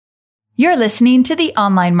You're listening to the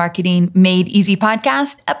Online Marketing Made Easy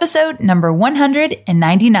podcast, episode number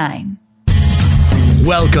 199.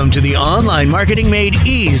 Welcome to the Online Marketing Made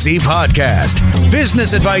Easy podcast.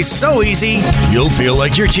 Business advice so easy, you'll feel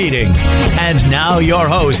like you're cheating. And now your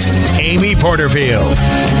host, Amy Porterfield.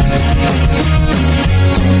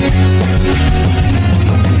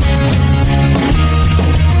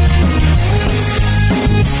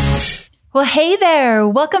 Well, hey there.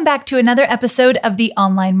 Welcome back to another episode of the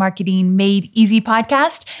Online Marketing Made Easy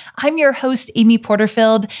podcast. I'm your host, Amy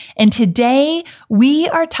Porterfield, and today we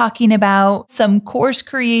are talking about some course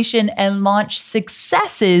creation and launch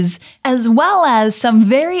successes, as well as some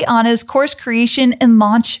very honest course creation and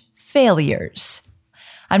launch failures.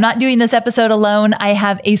 I'm not doing this episode alone. I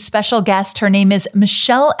have a special guest. Her name is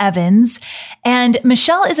Michelle Evans, and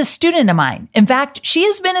Michelle is a student of mine. In fact, she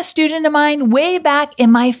has been a student of mine way back in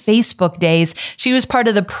my Facebook days. She was part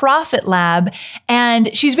of the Profit Lab,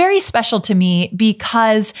 and she's very special to me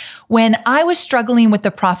because when I was struggling with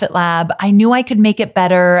the Profit Lab, I knew I could make it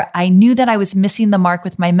better. I knew that I was missing the mark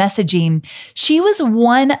with my messaging. She was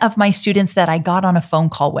one of my students that I got on a phone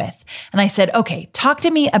call with. And I said, okay, talk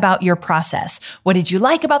to me about your process. What did you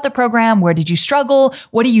like about the program? Where did you struggle?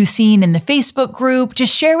 What are you seeing in the Facebook group?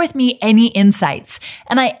 Just share with me any insights.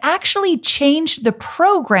 And I actually changed the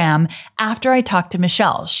program after I talked to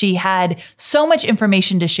Michelle. She had so much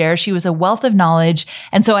information to share. She was a wealth of knowledge.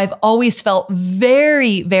 And so I've always felt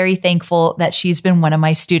very, very thankful that she's been one of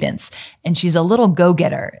my students. And she's a little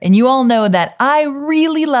go-getter. And you all know that I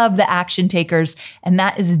really love the action takers. And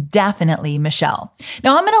that is definitely Michelle.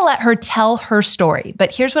 Now I'm going to let her tell her story.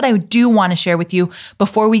 But here's what I do want to share with you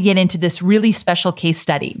before we get into this really special case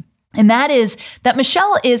study. And that is that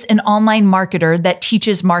Michelle is an online marketer that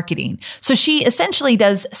teaches marketing. So she essentially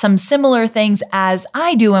does some similar things as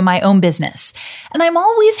I do in my own business. And I'm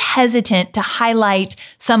always hesitant to highlight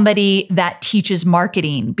somebody that teaches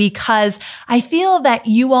marketing because I feel that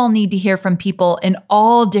you all need to hear from people in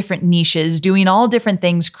all different niches, doing all different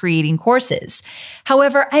things, creating courses.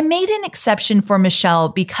 However, I made an exception for Michelle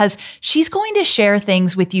because she's going to share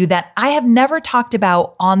things with you that I have never talked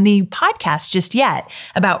about on the podcast just yet,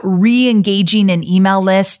 about re-engaging an email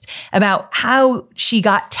list, about how she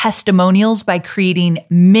got testimonials by creating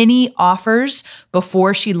mini offers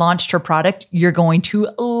before she launched her product. You're going to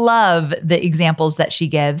love the examples that she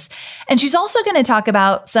gives. And she's also going to talk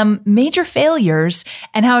about some major failures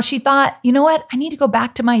and how she thought, you know what? I need to go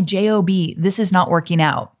back to my job. This is not working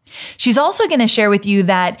out. She's also going to share with you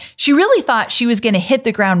that she really thought she was going to hit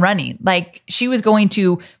the ground running, like she was going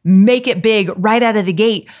to make it big right out of the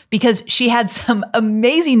gate because she had some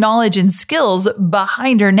amazing knowledge and skills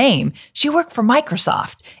behind her name. She worked for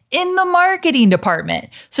Microsoft in the marketing department.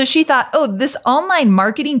 So she thought, oh, this online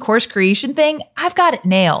marketing course creation thing, I've got it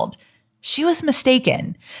nailed. She was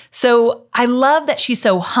mistaken. So I love that she's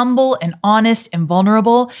so humble and honest and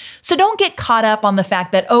vulnerable. So don't get caught up on the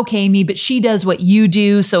fact that, okay, Amy, but she does what you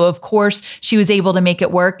do. So of course she was able to make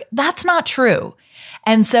it work. That's not true.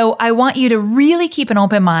 And so I want you to really keep an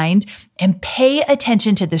open mind and pay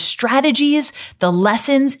attention to the strategies, the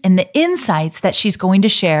lessons, and the insights that she's going to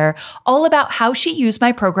share all about how she used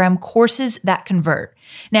my program, Courses That Convert.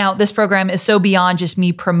 Now, this program is so beyond just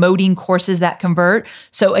me promoting courses that convert.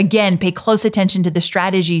 So again, pay close attention to the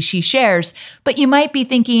strategy she shares, but you might be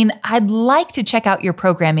thinking, I'd like to check out your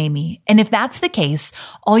program, Amy. And if that's the case,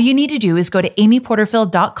 all you need to do is go to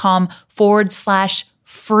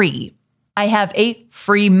amyporterfield.com/free. I have a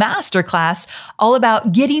free masterclass all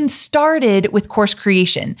about getting started with course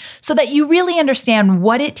creation so that you really understand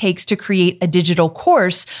what it takes to create a digital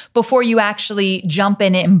course before you actually jump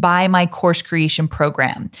in and buy my course creation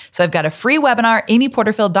program. So I've got a free webinar,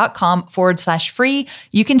 amyporterfield.com/free.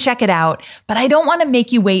 You can check it out, but I don't want to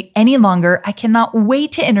make you wait any longer. I cannot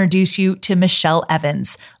wait to introduce you to Michelle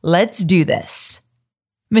Evans. Let's do this.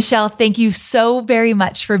 Michelle, thank you so very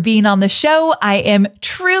much for being on the show. I am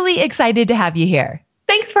truly excited to have you here.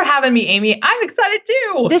 Thanks for having me, Amy. I'm excited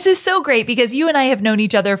too. This is so great because you and I have known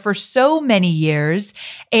each other for so many years.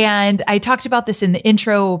 And I talked about this in the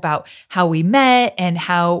intro about how we met and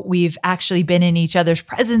how we've actually been in each other's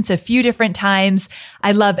presence a few different times.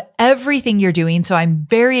 I love everything you're doing. So I'm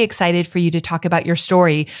very excited for you to talk about your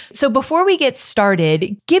story. So before we get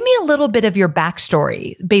started, give me a little bit of your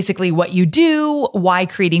backstory, basically what you do, why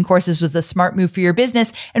creating courses was a smart move for your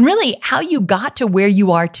business, and really how you got to where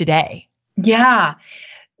you are today. Yeah.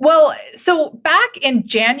 Well, so back in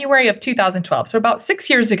January of 2012, so about 6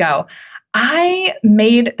 years ago, I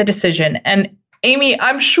made the decision, and Amy,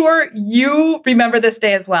 I'm sure you remember this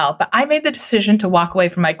day as well, but I made the decision to walk away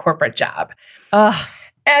from my corporate job.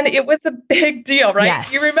 And it was a big deal, right?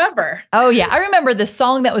 Yes. You remember? Oh, yeah. I remember the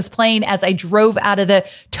song that was playing as I drove out of the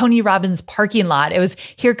Tony Robbins parking lot. It was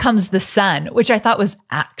Here Comes the Sun, which I thought was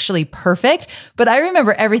actually perfect. But I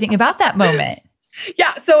remember everything about that moment.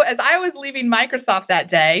 Yeah. So as I was leaving Microsoft that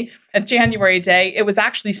day, a January day, it was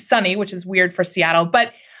actually sunny, which is weird for Seattle.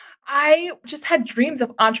 But I just had dreams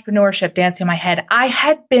of entrepreneurship dancing in my head. I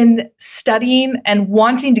had been studying and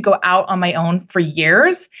wanting to go out on my own for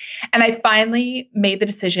years. And I finally made the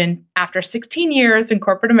decision after 16 years in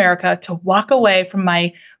corporate America to walk away from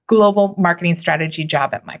my global marketing strategy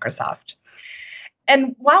job at Microsoft.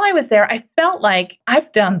 And while I was there, I felt like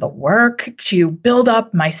I've done the work to build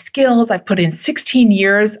up my skills. I've put in 16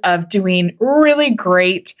 years of doing really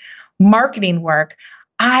great marketing work.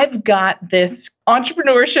 I've got this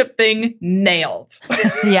entrepreneurship thing nailed.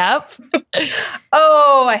 Yep.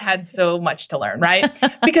 Oh, I had so much to learn, right?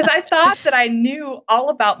 Because I thought that I knew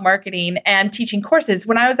all about marketing and teaching courses.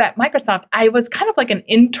 When I was at Microsoft, I was kind of like an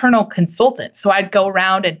internal consultant. So I'd go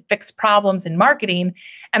around and fix problems in marketing.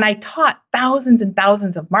 And I taught thousands and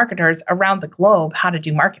thousands of marketers around the globe how to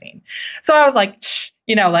do marketing. So I was like,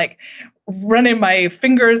 like running my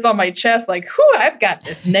fingers on my chest, like, whew, I've got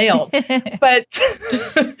this nailed. But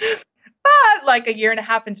like a year and a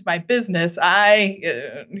half into my business, I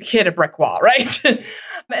hit a brick wall, right?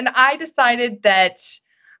 And I decided that,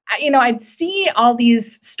 I'd see all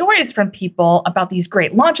these stories from people about these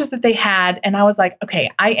great launches that they had. And I was like, okay,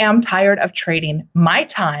 I am tired of trading my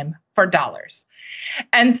time for dollars.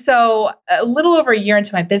 And so a little over a year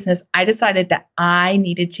into my business, I decided that I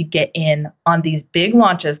needed to get in on these big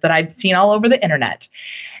launches that I'd seen all over the internet.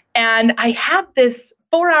 And I had this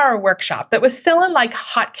 4-hour workshop that was selling like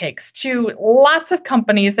hotcakes to lots of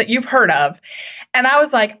companies that you've heard of. And I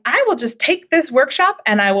was like, I will just take this workshop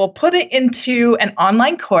and I will put it into an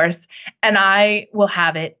online course and I will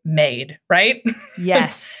have it made, right?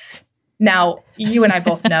 Yes. Now, you and I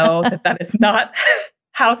both know that is not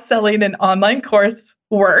how selling an online course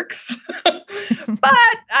works. But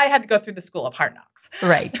I had to go through the school of hard knocks.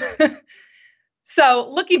 Right. So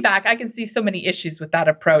looking back, I can see so many issues with that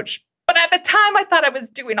approach. But at the time, I thought I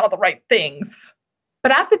was doing all the right things.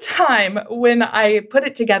 But at the time, when I put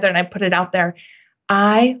it together and I put it out there,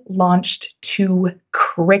 I launched to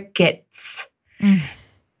crickets.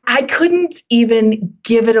 I couldn't even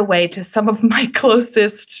give it away to some of my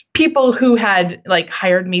closest people who had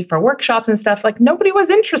hired me for workshops and stuff. Nobody was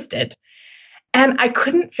interested. And I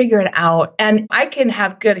couldn't figure it out. And I can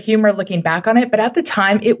have good humor looking back on it, but at the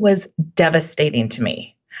time it was devastating to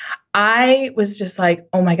me. I was just like,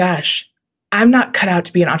 oh my gosh, I'm not cut out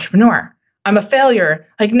to be an entrepreneur. I'm a failure.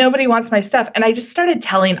 Nobody wants my stuff. And I just started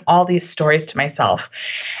telling all these stories to myself.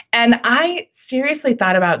 And I seriously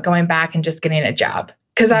thought about going back and just getting a job.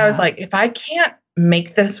 Because I was like, if I can't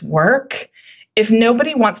make this work, if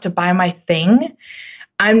nobody wants to buy my thing,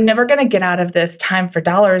 I'm never going to get out of this time for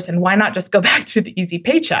dollars. And why not just go back to the easy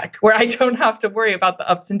paycheck where I don't have to worry about the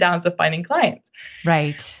ups and downs of finding clients?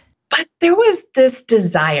 Right. But there was this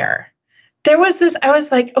desire. I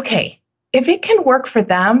was like, okay, if it can work for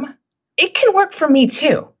them, it can work for me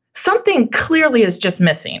too. Something clearly is just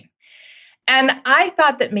missing. And I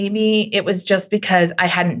thought that maybe it was just because I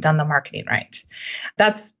hadn't done the marketing right.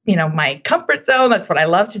 That's, my comfort zone. That's what I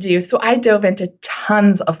love to do. So I dove into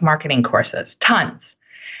tons of marketing courses, tons.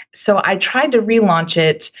 So I tried to relaunch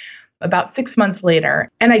it about 6 months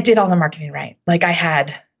later, and I did all the marketing right. I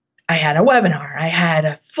had a webinar, I had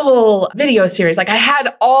a full video series, I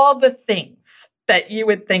had all the things that you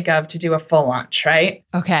would think of to do a full launch, right?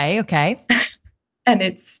 Okay. And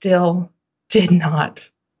it still did not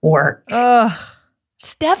work. Ugh.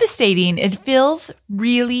 It's devastating. It feels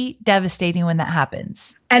really devastating when that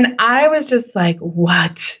happens. And I was just like,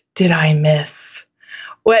 what did I miss?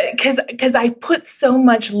 Because I put so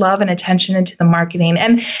much love and attention into the marketing.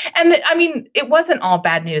 And I mean, it wasn't all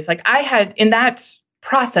bad news. In that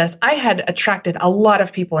process, I had attracted a lot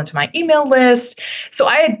of people into my email list. So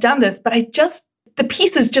I had done this, but the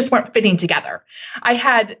pieces just weren't fitting together. I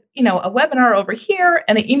had, a webinar over here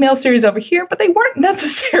and an email series over here, but they weren't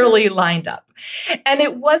necessarily lined up. And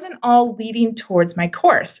it wasn't all leading towards my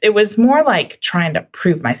course. It was more like trying to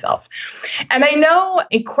prove myself. And I know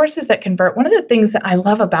in Courses That Convert, one of the things that I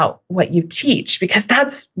love about what you teach, because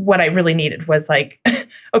that's what I really needed, was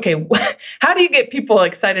okay, how do you get people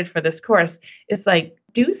excited for this course? It's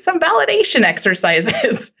do some validation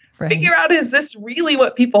exercises. Right. Figure out, is this really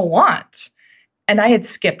what people want? And I had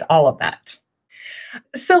skipped all of that.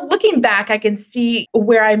 So looking back, I can see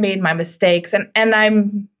where I made my mistakes. And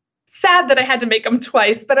I'm sad that I had to make them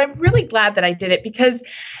twice, but I'm really glad that I did it because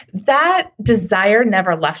that desire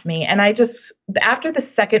never left me. And after the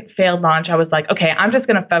second failed launch, I was like, okay, I'm just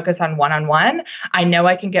going to focus on one-on-one. I know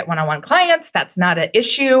I can get one-on-one clients. That's not an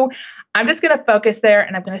issue. I'm just going to focus there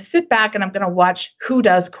and I'm going to sit back and I'm going to watch who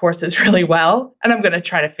does courses really well. And I'm going to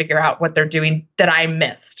try to figure out what they're doing that I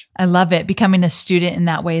missed. I love it. Becoming a student in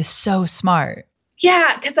that way is so smart.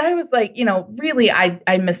 Yeah, because I was like, really,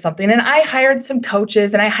 I missed something. And I hired some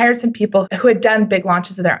coaches and I hired some people who had done big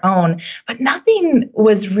launches of their own, but nothing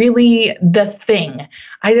was really the thing.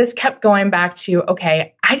 I just kept going back to,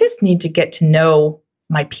 okay, I just need to get to know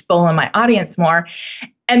my people and my audience more.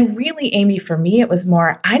 And really, Amy, for me, it was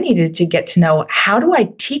more, I needed to get to know, how do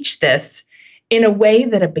I teach this in a way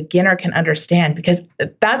that a beginner can understand? Because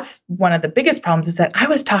that's one of the biggest problems, is that I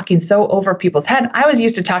was talking so over people's head. I was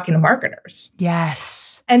used to talking to marketers.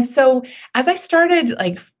 Yes. And so as I started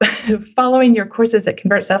following your courses at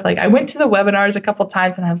Convert stuff, I went to the webinars a couple of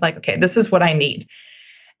times and I was like, okay, this is what I need.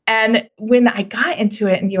 And when I got into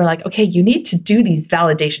it and you were like, okay, you need to do these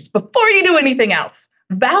validations before you do anything else.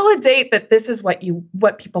 Validate that this is what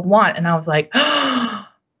people want. And I was like, oh,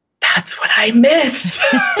 that's what I missed.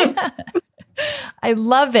 I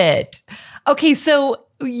love it. Okay, so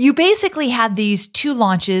you basically had these 2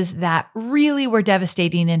 launches that really were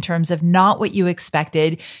devastating in terms of not what you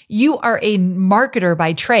expected. You are a marketer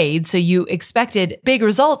by trade, so you expected big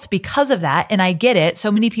results because of that. And I get it.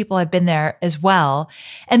 So many people have been there as well.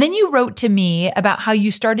 And then you wrote to me about how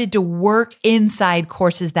you started to work inside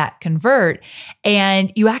Courses That Convert,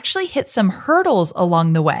 and you actually hit some hurdles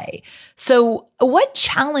along the way. So what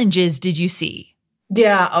challenges did you see?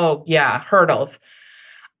 Yeah. Oh, yeah. Hurdles.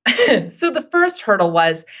 So the first hurdle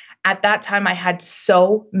was, at that time, I had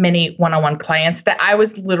so many one-on-one clients that I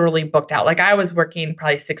was literally booked out. I was working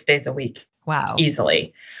probably 6 days a week. Wow.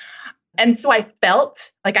 Easily. And so I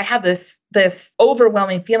felt like I had this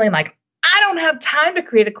overwhelming feeling like I don't have time to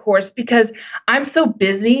create a course because I'm so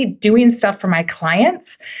busy doing stuff for my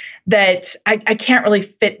clients that I can't really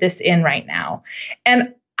fit this in right now.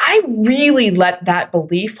 And I really let that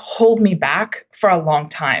belief hold me back for a long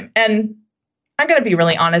time. And I'm going to be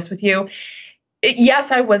really honest with you.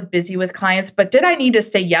 Yes, I was busy with clients, but did I need to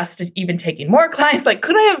say yes to even taking more clients?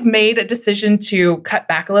 Could I have made a decision to cut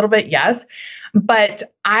back a little bit? Yes. But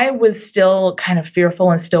I was still kind of fearful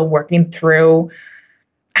and still working through,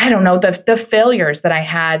 I don't know, the failures that I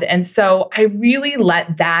had. And so I really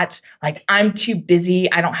let that, I'm too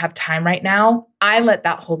busy, I don't have time right now. I let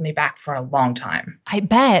that hold me back for a long time. I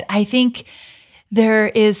bet. I think there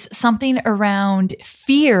is something around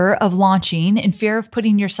fear of launching and fear of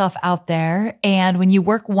putting yourself out there. And when you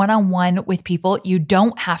work one-on-one with people, you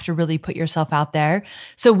don't have to really put yourself out there.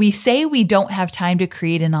 So we say we don't have time to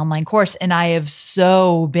create an online course. And I have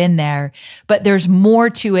so been there, but there's more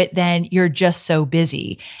to it than you're just so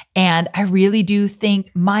busy. And I really do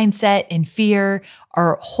think mindset and fear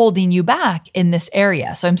are holding you back in this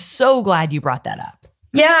area. So I'm so glad you brought that up.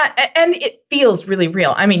 Yeah. And it feels really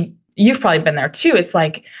real. I mean, you've probably been there too. It's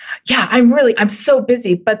like, yeah, I'm so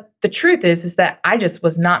busy. But the truth is that I just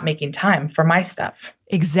was not making time for my stuff.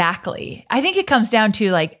 Exactly. I think it comes down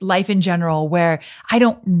to life in general, where I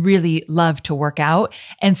don't really love to work out.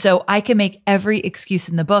 And so I can make every excuse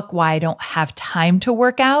in the book why I don't have time to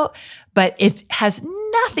work out, but it has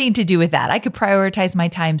nothing to do with that. I could prioritize my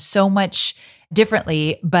time so much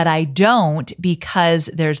differently, but I don't, because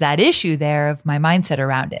there's that issue there of my mindset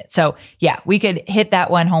around it. So yeah, we could hit that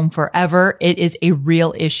one home forever. It is a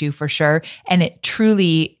real issue for sure. And it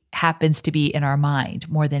truly happens to be in our mind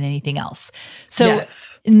more than anything else. So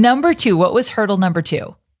yes. Number 2, what was hurdle number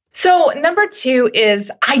 2? So number 2 is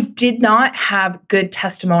I did not have good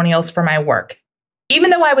testimonials for my work. Even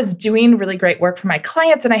though I was doing really great work for my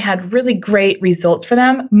clients and I had really great results for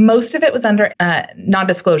them, most of it was under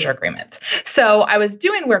non-disclosure agreements. So I was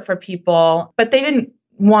doing work for people, but they didn't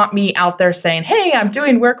want me out there saying, hey, I'm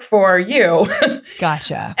doing work for you.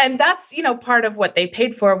 Gotcha. And that's, part of what they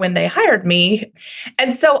paid for when they hired me.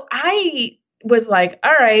 And so I was like,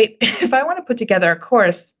 all right, if I want to put together a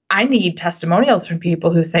course, I need testimonials from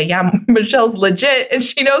people who say, yeah, Michelle's legit and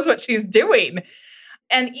she knows what she's doing.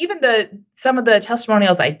 And even some of the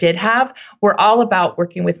testimonials I did have were all about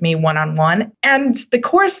working with me one-on-one. And the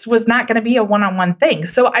course was not going to be a one-on-one thing.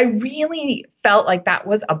 So I really felt like that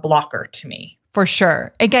was a blocker to me. For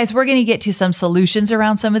sure. And guys, we're going to get to some solutions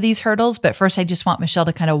around some of these hurdles. But first, I just want Michelle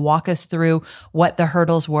to kind of walk us through what the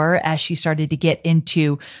hurdles were as she started to get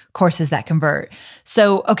into Courses That Convert.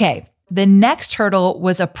 So, okay. The next hurdle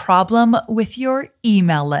was a problem with your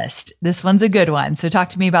email list. This one's a good one. So talk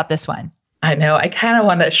to me about this one. I know. I kind of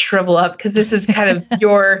want to shrivel up because this is kind of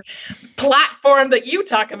your platform that you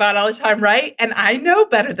talk about all the time, right? And I know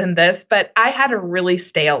better than this, but I had a really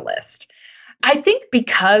stale list. I think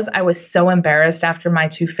because I was so embarrassed after my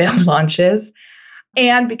 2 failed launches,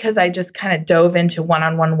 and because I just kind of dove into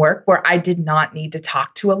one-on-one work where I did not need to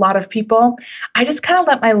talk to a lot of people, I just kind of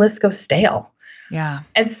let my list go stale. Yeah.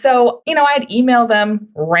 And so, I'd email them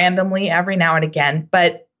randomly every now and again,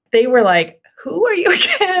 but they were like, who are you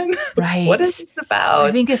again? Right. What is this about?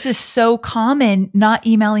 I think this is so common, not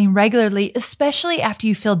emailing regularly, especially after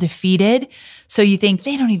you feel defeated. So you think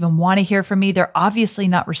they don't even want to hear from me. They're obviously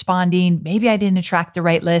not responding. Maybe I didn't attract the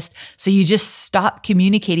right list. So you just stop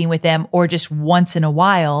communicating with them or just once in a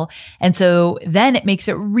while. And so then it makes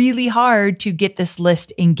it really hard to get this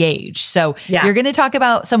list engaged. So you're going to talk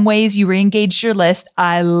about some ways you re-engaged your list.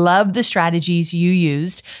 I love the strategies you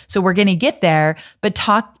used. So we're going to get there, but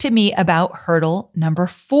talk to me about hurdle number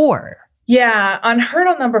 4. Yeah. On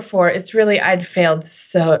hurdle number 4, it's really, I'd failed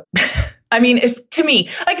so... I mean, if to me,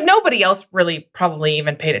 like nobody else really probably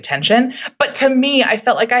even paid attention, but to me, I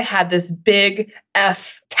felt like I had this big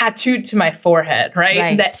F tattooed to my forehead,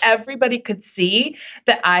 right? That everybody could see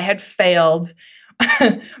that I had failed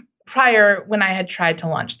prior when I had tried to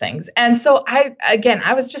launch things. And so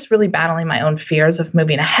I was just really battling my own fears of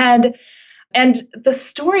moving ahead. And the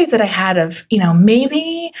stories that I had of,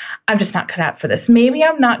 maybe I'm just not cut out for this. Maybe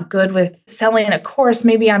I'm not good with selling a course.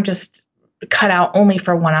 Maybe I'm just cut out only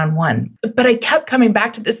for one-on-one. But I kept coming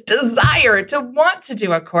back to this desire to want to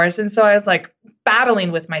do a course. And so I was like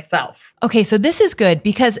battling with myself. Okay, so this is good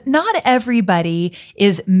because not everybody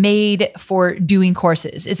is made for doing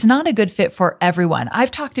courses. It's not a good fit for everyone. I've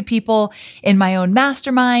talked to people in my own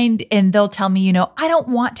mastermind and they'll tell me, I don't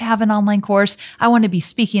want to have an online course. I want to be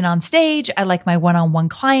speaking on stage. I like my one-on-one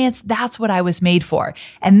clients. That's what I was made for.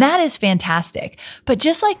 And that is fantastic. But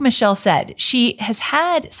just like Michelle said, she has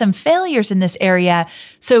had some failures in this area.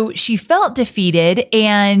 So she felt defeated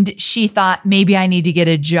and she thought, maybe I need to get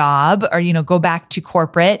a job or, go back to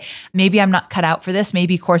corporate. Maybe I'm not cut out for this.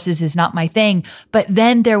 Maybe courses is not my thing. But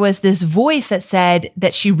then there was this voice that said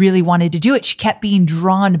that she really wanted to do it. She kept being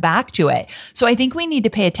drawn back to it. So I think we need to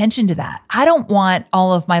pay attention to that. I don't want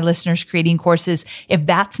all of my listeners creating courses if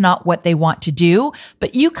that's not what they want to do,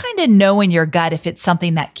 but you kind of know in your gut if it's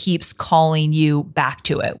something that keeps calling you back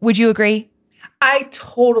to it. Would you agree? I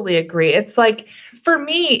totally agree. It's like, for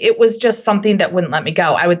me, it was just something that wouldn't let me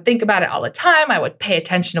go. I would think about it all the time. I would pay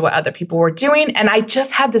attention to what other people were doing. And I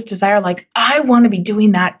just had this desire, like, I want to be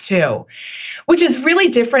doing that too, which is really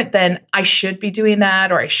different than I should be doing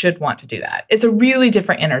that or I should want to do that. It's a really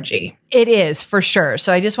different energy. It is for sure.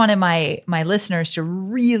 So I just wanted my listeners to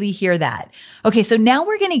really hear that. Okay. So now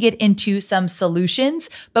we're going to get into some solutions.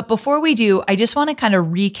 But before we do, I just want to kind of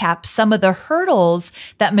recap some of the hurdles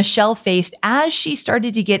that Michelle faced as she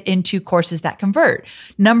started to get into courses that convert.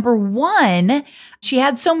 Number 1, she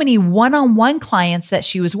had so many one-on-one clients that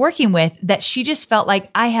she was working with that she just felt like,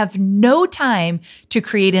 I have no time to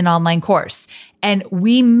create an online course. And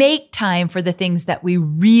we make time for the things that we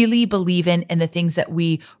really believe in and the things that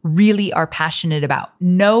we really are passionate about.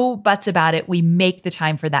 No buts about it. We make the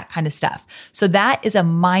time for that kind of stuff. So that is a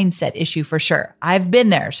mindset issue for sure. I've been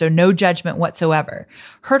there, so no judgment whatsoever.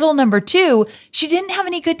 Hurdle number 2, she didn't have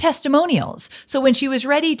any good testimonials. So when she was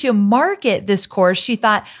ready to market this course, she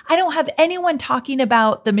thought, I don't have anyone talking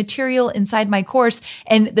about the material inside my course,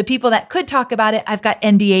 and the people that could talk about it, I've got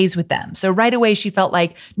NDAs with them. So right away, she felt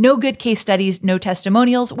like no good case studies, no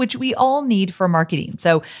testimonials, which we all need for marketing.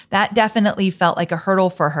 So that definitely felt like a hurdle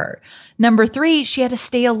for her. Number 3, she had a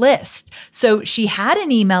stale list. So she had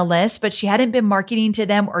an email list, but she hadn't been marketing to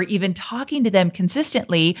them or even talking to them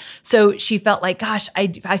consistently. So she felt like, gosh,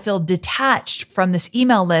 I feel detached from this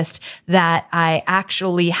email list that I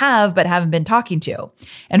actually have, but haven't been talking to.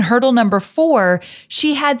 And hurdle number 4,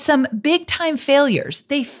 she had some big time failures.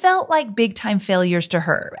 They felt like big time failures to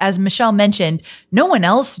her. As Michelle mentioned, no one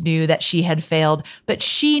else knew that she had failed, but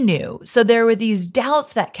she knew. So there were these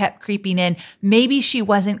doubts that kept creeping in. Maybe she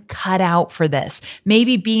wasn't cut out for this.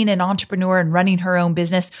 Maybe being an entrepreneur and running her own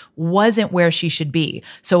business wasn't where she should be.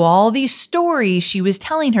 So all these stories she was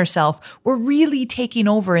telling herself were really taking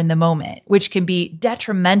over in the moment, which can be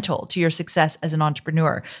detrimental to your success as an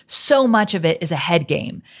entrepreneur. So much of it is a head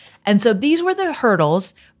game. And so these were the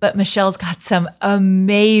hurdles, but Michelle's got some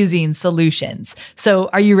amazing solutions. So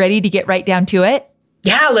are you ready to get right down to it?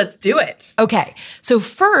 Yeah, let's do it. Okay. So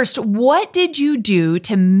first, what did you do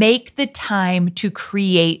to make the time to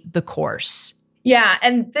create the course? Yeah.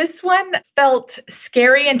 And this one felt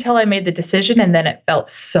scary until I made the decision, and then it felt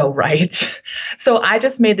so right. So I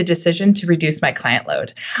just made the decision to reduce my client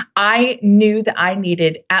load. I knew that I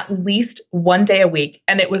needed at least one day a week,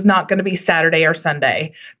 and it was not going to be Saturday or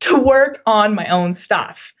Sunday, to work on my own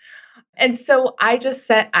stuff. And so I just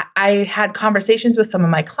said, I had conversations with some of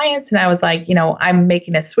my clients, and I was like, I'm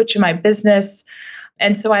making a switch in my business.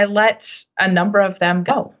 And so I let a number of them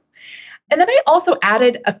go. And then I also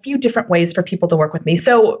added a few different ways for people to work with me.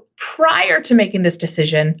 So prior to making this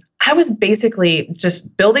decision, I was basically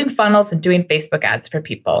just building funnels and doing Facebook ads for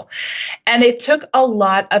people. And it took a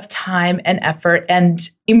lot of time and effort and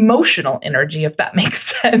emotional energy, if that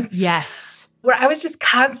makes sense. Yes. Where I was just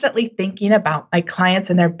constantly thinking about my clients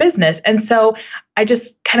and their business. And so I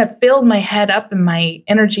just kind of filled my head up and my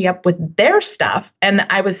energy up with their stuff, and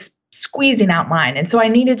I was squeezing out mine. And so I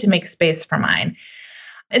needed to make space for mine.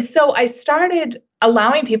 And so I started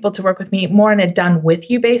allowing people to work with me more on a done with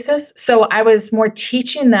you basis. So I was more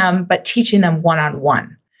teaching them, but teaching them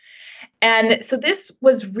one-on-one. And so this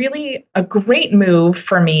was really a great move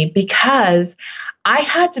for me because I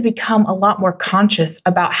had to become a lot more conscious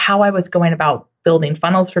about how I was going about building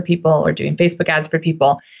funnels for people or doing Facebook ads for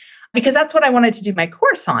people, because that's what I wanted to do my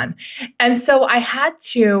course on. And so I had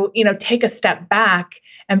to, take a step back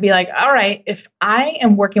and be like, all right, if I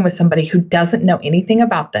am working with somebody who doesn't know anything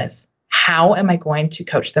about this, how am I going to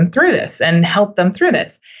coach them through this and help them through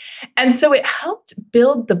this? And so it helped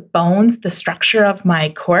build the bones, the structure of my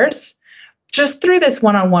course just through this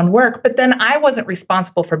one-on-one work. But then I wasn't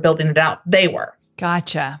responsible for building it out. They were.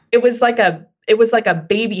 Gotcha. It was like a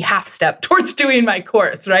baby half step towards doing my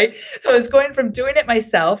course, right? So I was going from doing it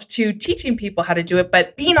myself to teaching people how to do it,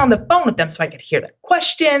 but being on the phone with them so I could hear their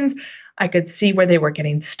questions. I could see where they were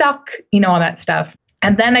getting stuck, all that stuff.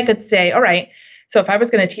 And then I could say, all right, so if I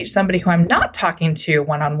was going to teach somebody who I'm not talking to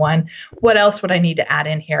one-on-one, what else would I need to add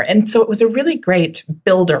in here? And so it was a really great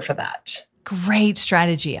builder for that. Great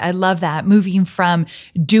strategy. I love that. Moving from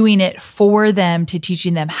doing it for them to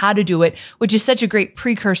teaching them how to do it, which is such a great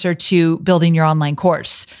precursor to building your online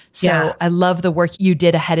course. So yeah. I love the work you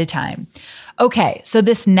did ahead of time. Okay. So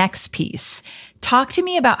this next piece, talk to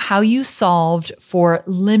me about how you solved for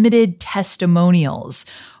limited testimonials.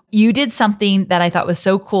 You did something that I thought was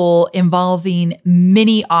so cool involving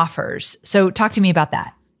mini offers. So talk to me about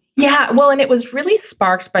that. Yeah, well, and it was really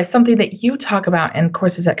sparked by something that you talk about in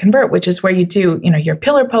Courses That Convert, which is where you do, your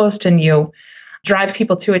pillar post and you drive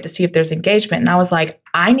people to it to see if there's engagement. And I was like,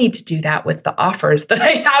 I need to do that with the offers that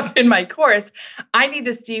I have in my course. I need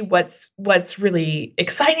to see what's really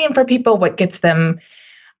exciting for people, what gets them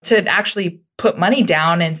to actually put money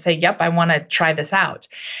down and say, yep, I want to try this out.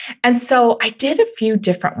 And so I did a few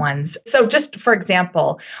different ones. So just for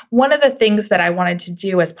example, one of the things that I wanted to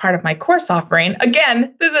do as part of my course offering,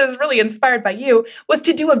 again, this is really inspired by you, was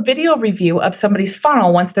to do a video review of somebody's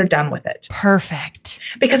funnel once they're done with it. Perfect.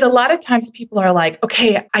 Because a lot of times people are like,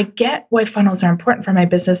 okay, I get why funnels are important for my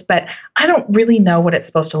business, but I don't really know what it's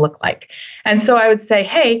supposed to look like. And so I would say,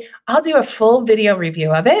 hey, I'll do a full video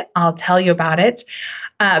review of it. I'll tell you about it.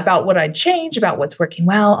 About what I'd change, about what's working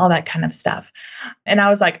well, all that kind of stuff. And I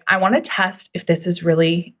was like, I want to test if this is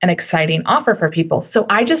really an exciting offer for people. So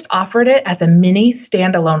I just offered it as a mini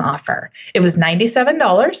standalone offer. It was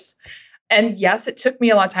 $97. And yes, it took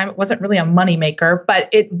me a lot of time. It wasn't really a moneymaker, but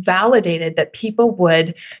it validated that people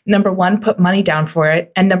would, number one, put money down for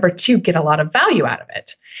it, and number two, get a lot of value out of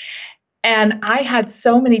it. And I had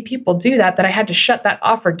so many people do that I had to shut that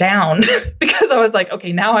offer down because I was like,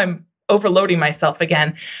 okay, now I'm overloading myself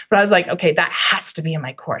again. But I was like, okay, that has to be in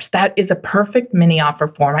my course. That is a perfect mini offer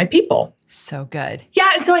for my people. So good. Yeah.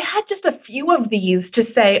 And so I had just a few of these to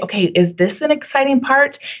say, okay, is this an exciting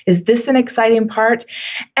part? Is this an exciting part?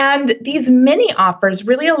 And these mini offers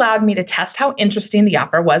really allowed me to test how interesting the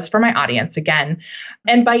offer was for my audience again.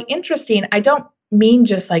 And by interesting, I don't mean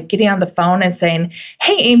just like getting on the phone and saying,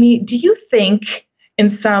 hey, Amy, do you think in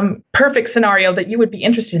some perfect scenario that you would be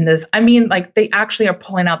interested in this? I mean, like they actually are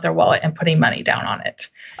pulling out their wallet and putting money down on it.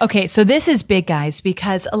 Okay. So this is big, guys,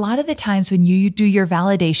 because a lot of the times when you do your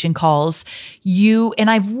validation calls, and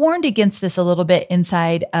I've warned against this a little bit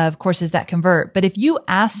inside of Courses That Convert, but if you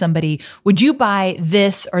ask somebody, would you buy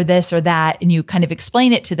this or this or that? And you kind of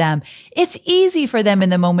explain it to them, it's easy for them in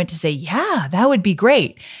the moment to say, yeah, that would be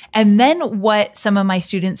great. And then what some of my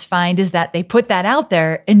students find is that they put that out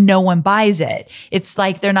there and no one buys it. It's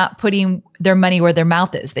like they're not putting their money where their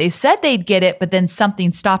mouth is. They said they'd get it, but then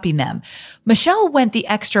something's stopping them. Michelle went the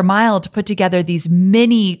extra mile to put together these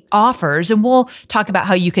mini offers, and we'll talk about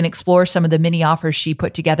how you can explore some of the mini offers she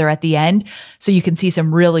put together at the end so you can see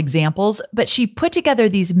some real examples. But she put together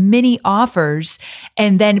these mini offers,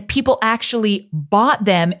 and then people actually bought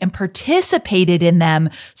them and participated in them.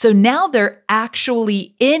 So now they're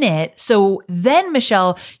actually in it. So then,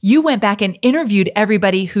 Michelle, you went back and interviewed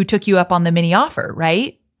everybody who took you up on the mini offer,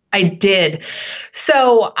 right? I did.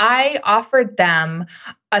 So I offered them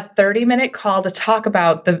a 30-minute call to talk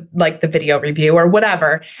about the video review or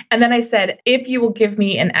whatever. And then I said, if you will give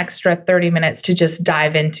me an extra 30 minutes to just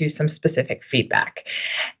dive into some specific feedback.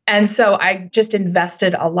 And so I just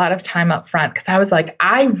invested a lot of time up front because I was like,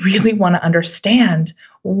 I really want to understand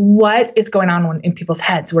what is going on in people's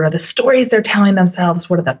heads. What are the stories they're telling themselves?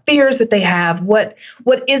 What are the fears that they have? What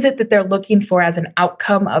is it that they're looking for as an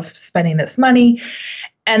outcome of spending this money?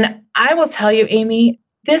 And I will tell you, Amy,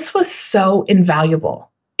 this was so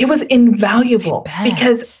invaluable. It was invaluable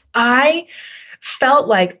because I felt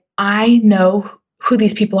like I know who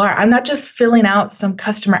these people are. I'm not just filling out some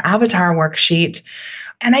customer avatar worksheet.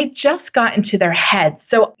 And I just got into their heads.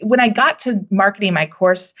 So when I got to marketing my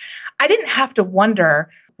course, I didn't have to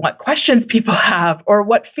wonder what questions people have or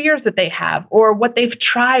what fears that they have or what they've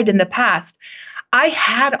tried in the past. I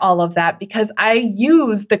had all of that because I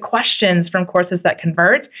use the questions from Courses That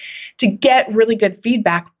Convert to get really good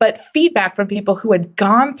feedback, but feedback from people who had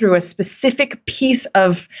gone through a specific piece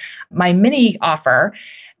of my mini offer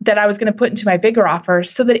that I was going to put into my bigger offer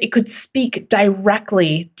so that it could speak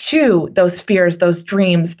directly to those fears, those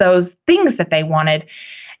dreams, those things that they wanted.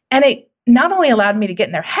 And it not only allowed me to get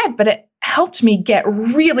in their head, but it helped me get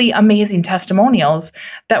really amazing testimonials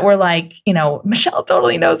that were like, Michelle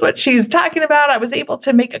totally knows what she's talking about. I was able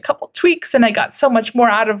to make a couple tweaks and I got so much more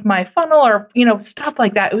out of my funnel or, stuff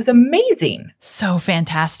like that. It was amazing. So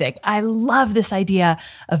fantastic. I love this idea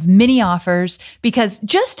of mini offers because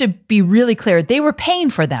just to be really clear, they were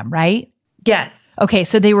paying for them, right? Yes. Okay.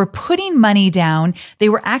 So they were putting money down. They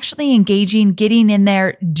were actually engaging, getting in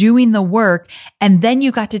there, doing the work. And then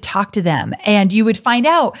you got to talk to them and you would find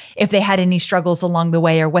out if they had any struggles along the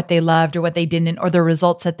way or what they loved or what they didn't or the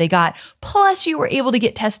results that they got. Plus you were able to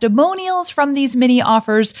get testimonials from these mini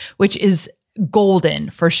offers, which is golden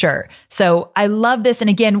for sure. So I love this. And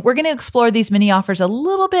again, we're going to explore these mini offers a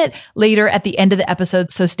little bit later at the end of the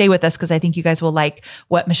episode. So stay with us because I think you guys will like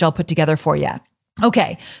what Michelle put together for you.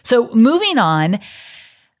 Okay. So moving on,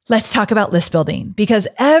 let's talk about list building because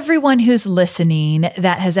everyone who's listening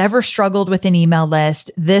that has ever struggled with an email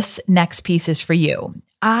list, this next piece is for you.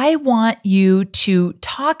 I want you to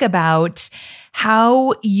talk about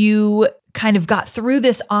how you kind of got through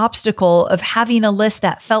this obstacle of having a list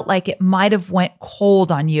that felt like it might have went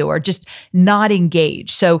cold on you or just not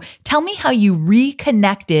engaged. So tell me how you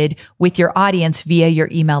reconnected with your audience via your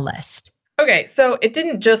email list. Okay, so it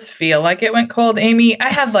didn't just feel like it went cold, Amy. I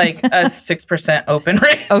had like a 6% open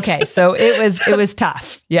rate. Okay, so it was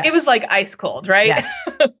tough. Yes. It was like ice cold, right?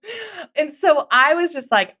 Yes. And so I was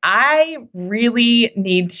just like, I really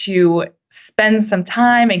need to spend some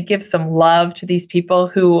time and give some love to these people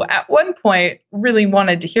who at one point really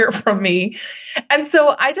wanted to hear from me. And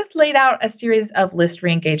so I just laid out a series of list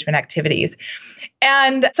re-engagement activities.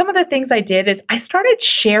 And some of the things I did is I started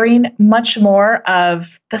sharing much more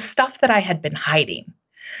of the stuff that I had been hiding.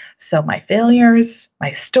 So my failures,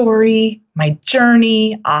 my story, my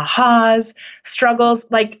journey, ahas, struggles,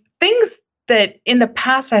 like things that in the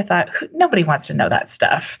past I thought, nobody wants to know that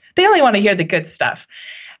stuff. They only want to hear the good stuff.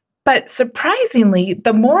 But surprisingly,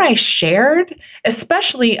 the more I shared,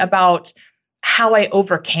 especially about how I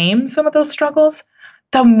overcame some of those struggles,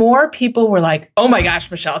 the more people were like, oh my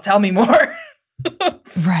gosh, Michelle, tell me more.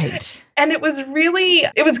 Right. And it was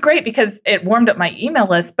great because it warmed up my email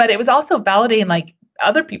list, but it was also validating like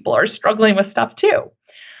other people are struggling with stuff too.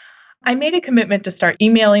 I made a commitment to start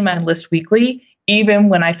emailing my list weekly, even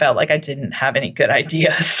when I felt like I didn't have any good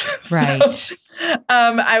ideas. Right. So,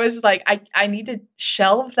 I was like, I need to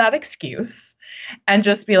shelve that excuse and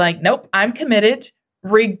just be like, nope, I'm committed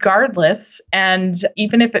regardless. And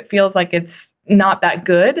even if it feels like it's not that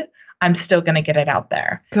good, I'm still going to get it out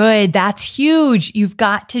there. Good. That's huge. You've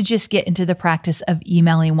got to just get into the practice of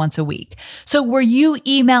emailing once a week. So were you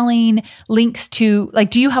emailing links to, like,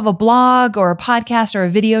 do you have a blog or a podcast or a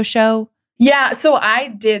video show? Yeah. So I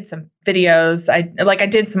did some videos. I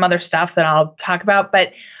did some other stuff that I'll talk about,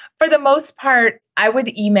 but for the most part, I would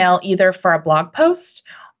email either for a blog post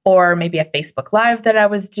or maybe a Facebook Live that I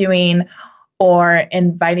was doing, or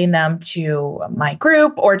inviting them to my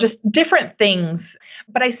group or just different things.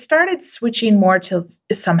 But I started switching more to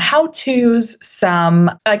some how-tos,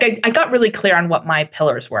 I got really clear on what my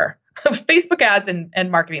pillars were. Facebook ads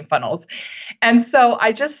and marketing funnels. And so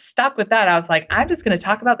I just stuck with that. I was like, I'm just going to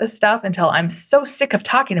talk about this stuff until I'm so sick of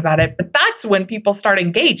talking about it. But that's when people start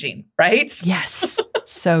engaging, right? Yes.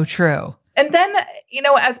 So true. And then,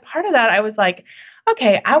 as part of that, I was like,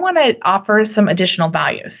 okay, I want to offer some additional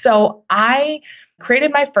value. So I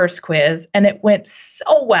created my first quiz and it went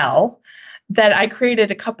so well that I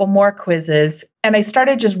created a couple more quizzes and I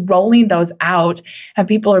started just rolling those out, and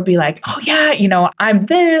people would be like, oh yeah, I'm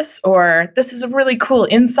this, or this is a really cool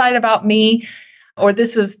insight about me, or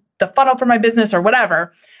this is the funnel for my business or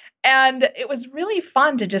whatever. And it was really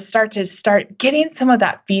fun to just start getting some of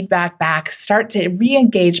that feedback back, start to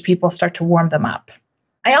re-engage people, start to warm them up.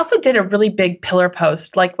 I also did a really big pillar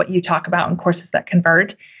post like what you talk about in Courses That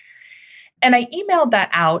Convert. And I emailed that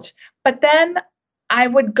out, but then I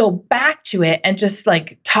would go back to it and just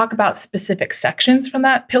talk about specific sections from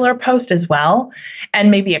that pillar post as well,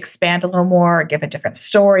 and maybe expand a little more or give a different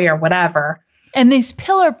story or whatever. And these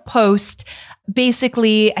pillar posts,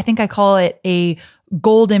 basically, I think I call it a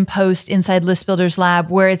golden post inside List Builders Lab,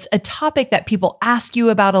 where it's a topic that people ask you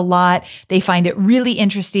about a lot. They find it really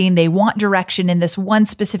interesting. They want direction in this one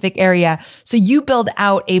specific area. So you build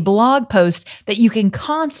out a blog post that you can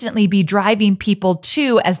constantly be driving people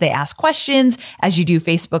to as they ask questions, as you do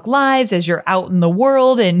Facebook Lives, as you're out in the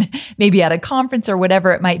world and maybe at a conference or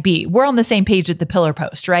whatever it might be. We're on the same page with the pillar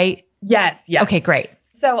post, right? Yes. Okay, great.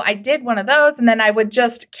 So I did one of those, and then I would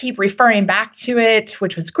just keep referring back to it,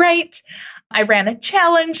 which was great. I ran a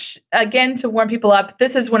challenge, again, to warm people up.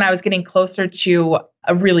 This is when I was getting closer to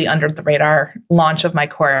a really under the radar launch of my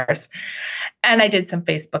course. And I did some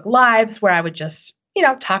Facebook Lives where I would just,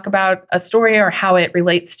 talk about a story or how it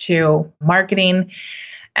relates to marketing.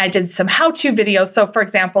 I did some how-to videos. So for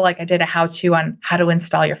example, I did a how-to on how to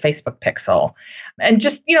install your Facebook pixel and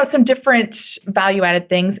just, some different value-added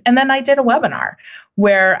things. And then I did a webinar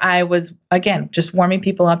where I was, again, just warming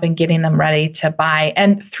people up and getting them ready to buy.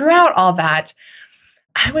 And throughout all that,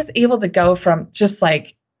 I was able to go from just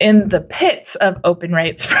in the pits of open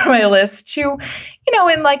rates for my list to,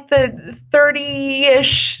 in the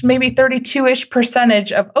 30-ish, maybe 32-ish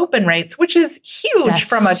percentage of open rates, which is huge. That's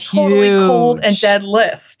from a totally cold and dead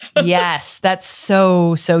list. Yes, that's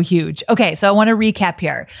so, so huge. Okay, so I want to recap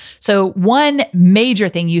here. So one major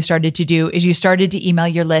thing you started to do is you started to email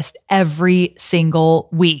your list every single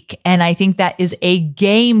week. And I think that is a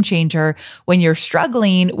game changer when you're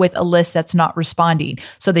struggling with a list that's not responding.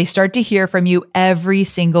 So they start to hear from you every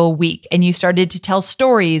single week, and you started to tell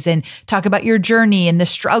stories and talk about your journey and the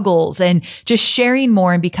struggles and just sharing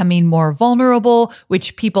more and becoming more vulnerable,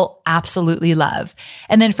 which people absolutely love.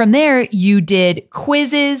 And then from there, you did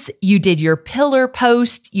quizzes, you did your pillar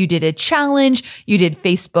post, you did a challenge, you did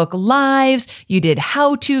Facebook Lives, you did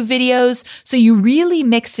how-to videos. So you really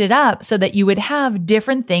mixed it up so that you would have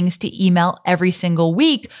different things to email every single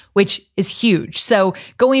week, which is huge. So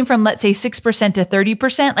going from, let's say, 6% to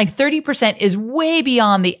 30%, 30% is way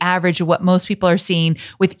beyond the average of what most people are seeing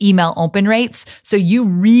with email open rates. So you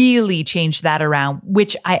really changed that around,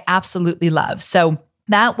 which I absolutely love. So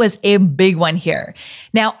that was a big one here.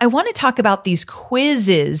 Now, I want to talk about these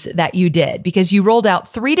quizzes that you did, because you rolled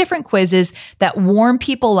out 3 different quizzes that warm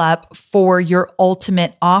people up for your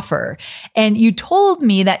ultimate offer. And you told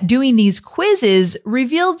me that doing these quizzes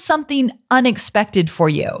revealed something unexpected for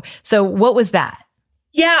you. So what was that?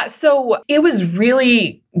 Yeah, so it was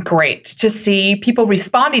really great to see people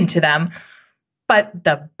responding to them. But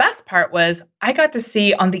the best part was I got to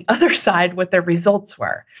see on the other side what their results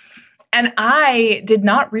were. And I did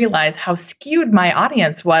not realize how skewed my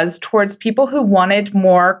audience was towards people who wanted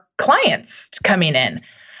more clients coming in.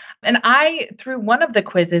 And through one of the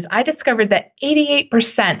quizzes, I discovered that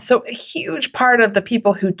 88%, so a huge part of the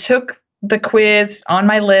people who took the quiz on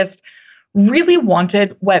my list, really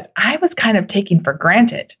wanted what I was kind of taking for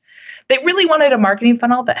granted. They really wanted a marketing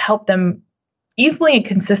funnel that helped them easily and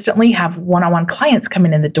consistently have one-on-one clients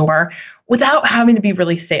coming in the door without having to be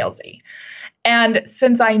really salesy. And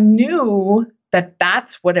since I knew that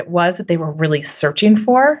that's what it was that they were really searching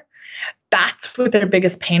for, that's what their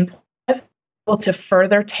biggest pain point was, able to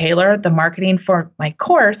further tailor the marketing for my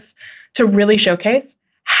course to really showcase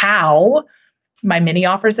how my mini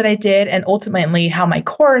offers that I did and ultimately how my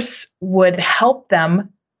course would help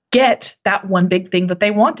them get that one big thing that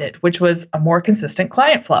they wanted, which was a more consistent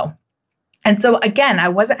client flow. And so again, I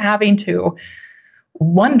wasn't having to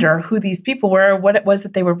wonder who these people were, what it was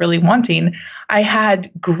that they were really wanting. I had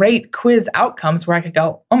great quiz outcomes where I could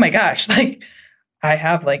go, oh my gosh, I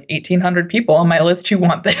have like 1,800 people on my list who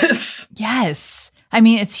want this. Yes. I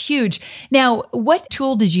mean, it's huge. Now, what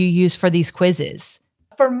tool did you use for these quizzes?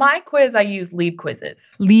 For my quiz, I use Lead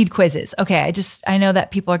Quizzes. Lead Quizzes. Okay. I know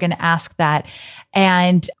that people are going to ask that,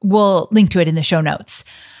 and we'll link to it in the show notes.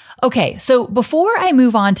 Okay. So before I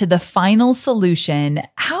move on to the final solution,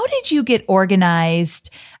 how did you get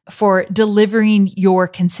organized for delivering your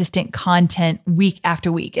consistent content week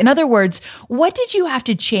after week? In other words, what did you have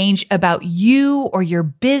to change about you or your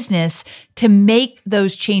business to make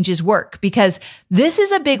those changes work? Because this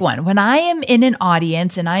is a big one. When I am in an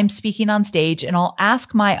audience and I'm speaking on stage, and I'll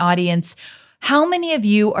ask my audience, how many of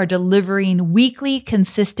you are delivering weekly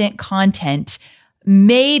consistent content?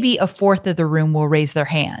 Maybe a fourth of the room will raise their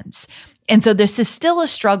hands. And so this is still a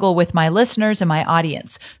struggle with my listeners and my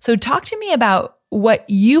audience. So talk to me about what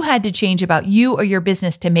you had to change about you or your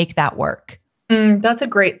business to make that work. That's a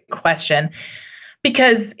great question.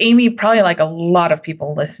 Because Amy, probably like a lot of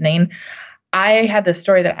people listening, I had this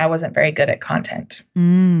story that I wasn't very good at content.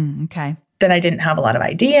 Okay. That I didn't have a lot of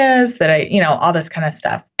ideas, that all this kind of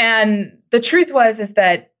stuff. And the truth is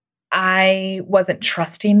that I wasn't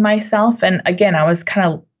trusting myself. And again, I was kind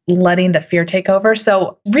of letting the fear take over.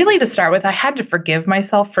 So really, to start with, I had to forgive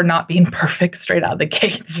myself for not being perfect straight out of the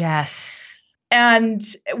gates. Yes. And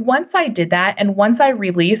once I did that, and once I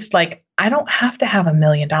released, like, I don't have to have $1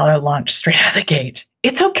 million launch straight out of the gate.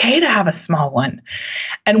 It's okay to have a small one.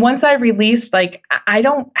 And once I released, like, I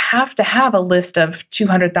don't have to have a list of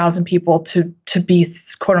 200,000 people to be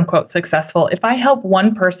quote unquote successful. If I help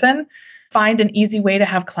one person find an easy way to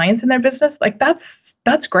have clients in their business, like, that's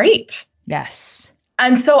great. Yes.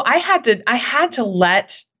 And so I had to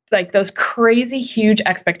let like those crazy huge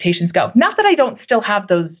expectations go. Not that I don't still have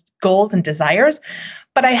those goals and desires,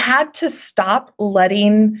 but I had to stop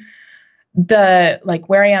letting the, like,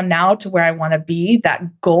 where I am now to where I want to be,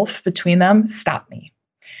 that gulf between them, stop me.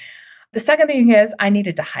 The second thing is I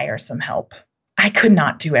needed to hire some help. I could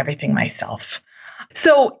not do everything myself.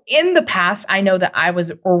 So in the past, I know that I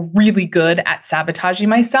was really good at sabotaging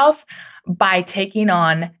myself by taking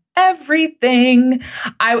on everything.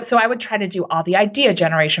 So I would try to do all the idea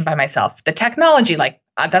generation by myself, the technology, like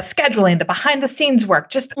the scheduling, the behind the scenes work,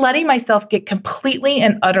 just letting myself get completely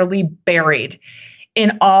and utterly buried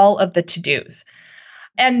in all of the to-dos.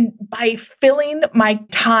 And by filling my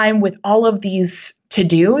time with all of these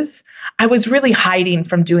to-dos, I was really hiding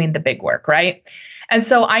from doing the big work, right? And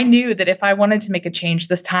so I knew that if I wanted to make a change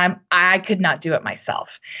this time, I could not do it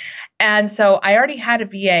myself. And so I already had a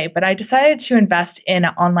VA, but I decided to invest in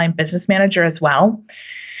an online business manager as well.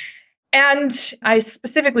 And I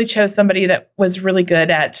specifically chose somebody that was really good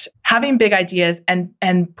at having big ideas and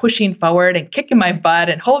pushing forward and kicking my butt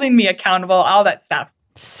and holding me accountable, all that stuff.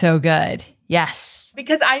 So good. Yes.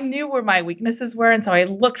 Because I knew where my weaknesses were. And so I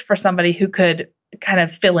looked for somebody who could kind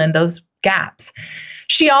of fill in those gaps.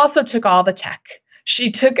 She also took all the tech.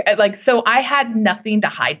 She took so I had nothing to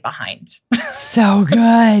hide behind. So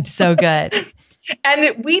good. So good.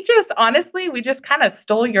 And we just kind of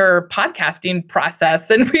stole your podcasting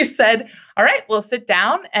process. And we said, all right, we'll sit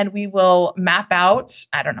down and we will map out,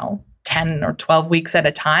 10 or 12 weeks at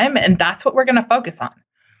a time. And that's what we're going to focus on.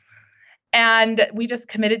 And we just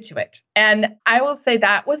committed to it. And I will say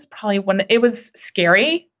that was probably it was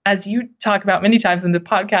scary. As you talk about many times in the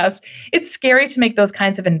podcast, it's scary to make those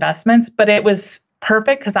kinds of investments, but it was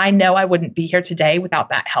perfect because I know I wouldn't be here today without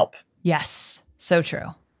that help. Yes, so true.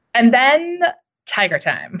 And then Tiger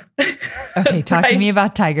Time. Okay, talk to me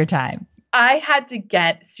about Tiger Time. I had to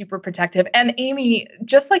get super protective. And Amy,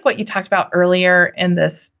 just like what you talked about earlier in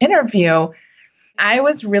this interview, I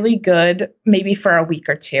was really good maybe for a week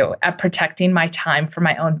or two at protecting my time for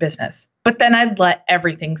my own business. But then I'd let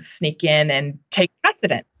everything sneak in and take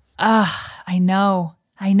precedence. I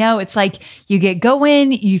know. It's like you get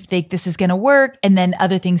going, you think this is going to work, and then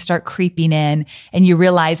other things start creeping in and you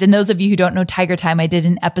realize, and those of you who don't know Tiger Time, I did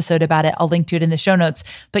an episode about it. I'll link to it in the show notes,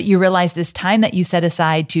 but you realize this time that you set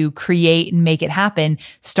aside to create and make it happen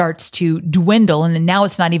starts to dwindle. And then now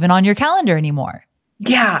it's not even on your calendar anymore.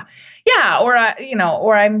 Yeah.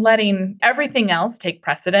 Or I'm letting everything else take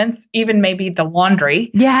precedence, even maybe the laundry.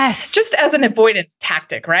 Yes. Just as an avoidance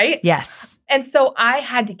tactic, right? Yes. And so I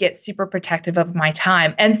had to get super protective of my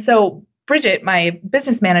time. And so Bridget, my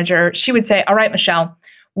business manager, she would say, all right, Michelle,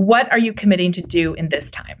 what are you committing to do in this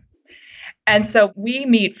time? And so we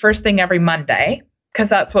meet first thing every Monday because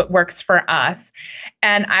that's what works for us.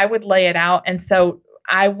 And I would lay it out. And so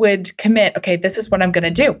I would commit, okay, this is what I'm going to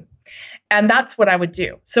do. And that's what I would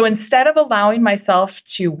do. So instead of allowing myself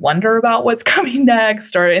to wonder about what's coming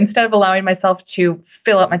next, or instead of allowing myself to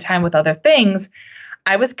fill up my time with other things,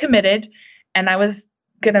 I was committed and I was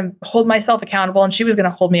going to hold myself accountable and she was going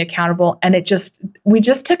to hold me accountable. And we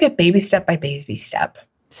just took it baby step by baby step.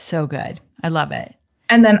 So good. I love it.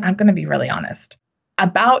 And then I'm going to be really honest.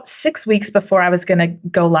 About 6 weeks before I was going to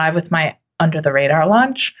go live with my Under the Radar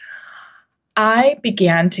launch, I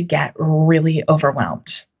began to get really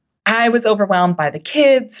overwhelmed. I was overwhelmed by the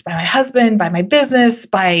kids, by my husband, by my business,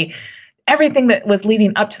 by everything that was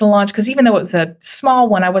leading up to the launch. Because even though it was a small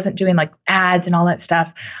one, I wasn't doing like ads and all that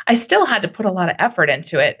stuff. I still had to put a lot of effort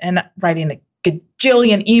into it and writing a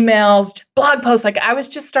gajillion emails, blog posts. Like I was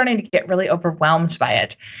just starting to get really overwhelmed by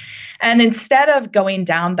it. And instead of going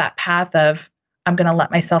down that path of, I'm going to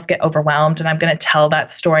let myself get overwhelmed and I'm going to tell that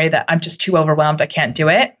story that I'm just too overwhelmed, I can't do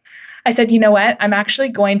it, I said, you know what? I'm actually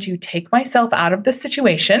going to take myself out of this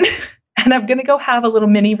situation and I'm going to go have a little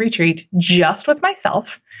mini retreat just with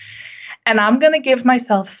myself. And I'm going to give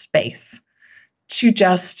myself space to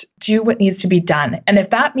just do what needs to be done. And if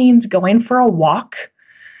that means going for a walk,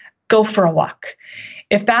 go for a walk.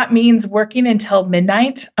 If that means working until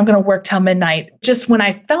midnight, I'm going to work till midnight just when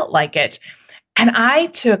I felt like it. And I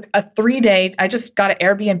took a 3-day, I just got an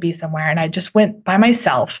Airbnb somewhere and I just went by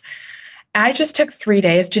myself. I just took 3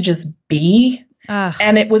 days to just be.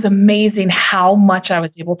 And it was amazing how much I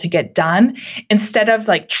was able to get done instead of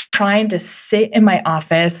like trying to sit in my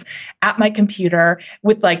office at my computer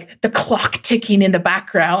with like the clock ticking in the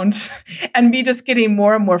background and me just getting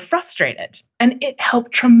more and more frustrated. And it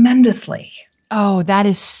helped tremendously. Oh, that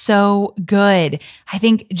is so good. I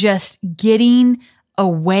think just getting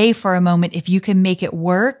away for a moment, if you can make it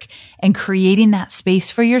work and creating that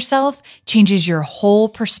space for yourself changes your whole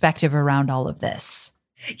perspective around all of this.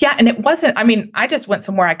 Yeah. And it wasn't, I just went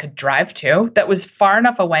somewhere I could drive to that was far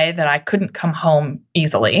enough away that I couldn't come home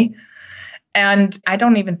easily. And I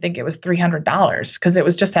don't even think it was $300 because it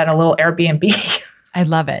was just at a little Airbnb. I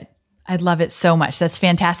love it. I love it so much. That's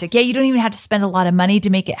fantastic. Yeah, you don't even have to spend a lot of money to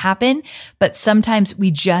make it happen, but sometimes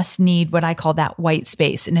we just need what I call that white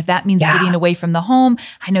space. And if that means getting away from the home,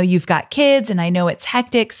 I know you've got kids and I know it's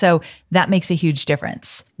hectic, so that makes a huge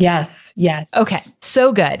difference. Yes, yes. Okay,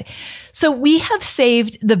 so good. So we have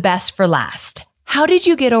saved the best for last. How did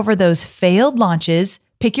you get over those failed launches,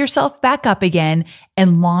 pick yourself back up again,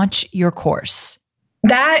 and launch your course?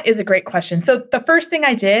 That is a great question. So the first thing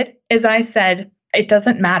I did is I said, it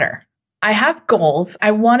doesn't matter. I have goals.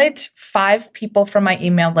 I wanted 5 people from my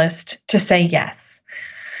email list to say yes.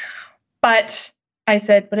 But I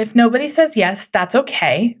said, but if nobody says yes, that's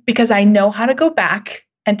okay, because I know how to go back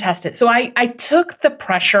and test it. So I took the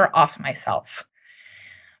pressure off myself.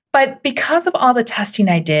 But because of all the testing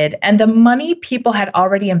I did and the money people had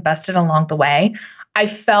already invested along the way, I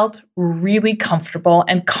felt really comfortable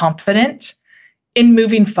and confident in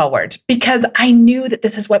moving forward because I knew that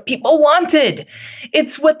this is what people wanted.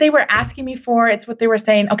 It's what they were asking me for. It's what they were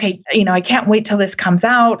saying, okay, I can't wait till this comes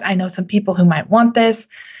out. I know some people who might want this.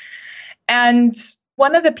 And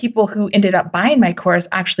one of the people who ended up buying my course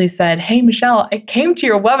actually said, hey, Michelle, I came to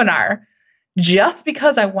your webinar just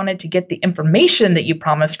because I wanted to get the information that you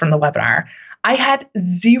promised from the webinar. I had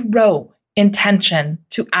zero intention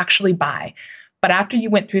to actually buy. But after you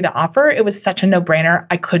went through the offer, it was such a no-brainer.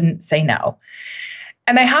 I couldn't say no.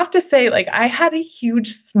 And I have to say, I had a huge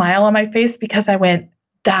smile on my face because I went,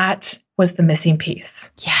 that was the missing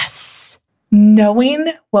piece. Yes.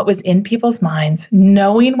 Knowing what was in people's minds,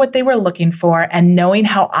 knowing what they were looking for, and knowing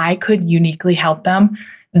how I could uniquely help them,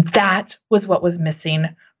 that was what was missing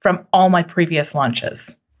from all my previous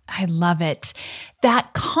launches. I love it.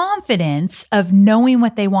 That confidence of knowing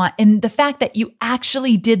what they want and the fact that you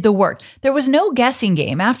actually did the work. There was no guessing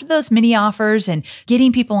game after those mini offers and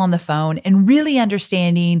getting people on the phone and really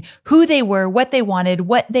understanding who they were, what they wanted,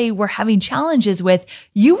 what they were having challenges with.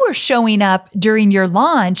 You were showing up during your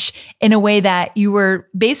launch in a way that you were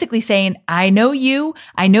basically saying, I know you,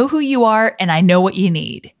 I know who you are, and I know what you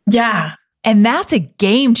need. Yeah. And that's a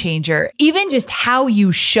game changer. Even just how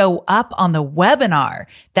you show up on the webinar,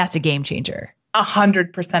 that's a game changer.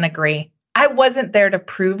 100% agree. I wasn't there to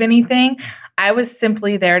prove anything. I was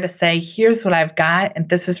simply there to say, here's what I've got, and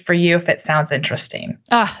this is for you if it sounds interesting.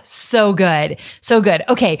 So good. So good.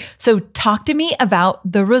 Okay, so talk to me about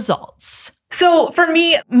the results. So for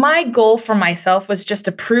me, my goal for myself was just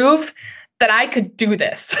to prove that I could do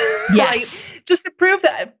this. Yes. Just to prove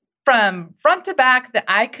that from front to back that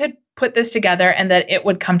I could put this together and that it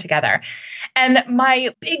would come together. And my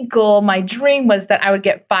big goal, my dream was that I would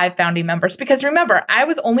get 5 founding members because remember, I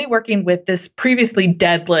was only working with this previously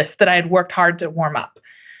dead list that I had worked hard to warm up.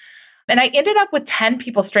 And I ended up with 10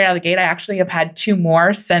 people straight out of the gate. I actually have had 2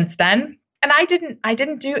 more since then. And I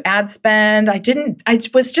didn't do ad spend. I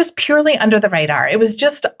was just purely under the radar. It was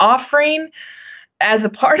just offering as a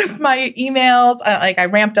part of my emails, I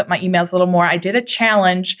ramped up my emails a little more. I did a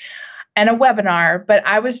challenge and a webinar, but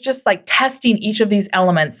I was just like testing each of these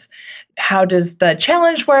elements. How does the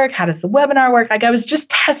challenge work? How does the webinar work? Like I was just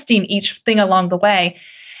testing each thing along the way.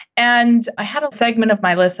 And I had a segment of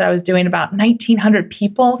my list that I was doing about 1,900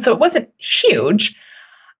 people. So it wasn't huge.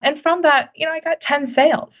 And from that, I got 10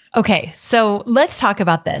 sales. Okay, so let's talk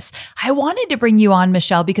about this. I wanted to bring you on,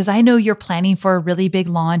 Michelle, because I know you're planning for a really big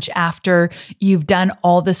launch after you've done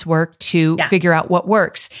all this work to figure out what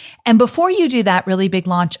works. And before you do that really big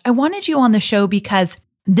launch, I wanted you on the show because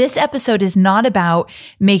this episode is not about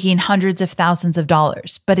making hundreds of thousands of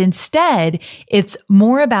dollars, but instead it's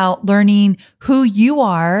more about learning who you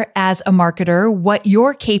are as a marketer, what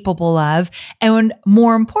you're capable of, and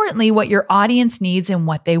more importantly, what your audience needs and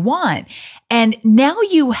what they want. And now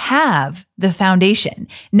you have the foundation.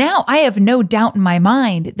 Now I have no doubt in my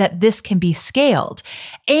mind that this can be scaled.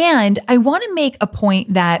 And I want to make a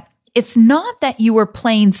point that it's not that you were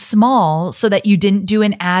playing small so that you didn't do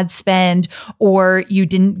an ad spend or you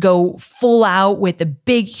didn't go full out with a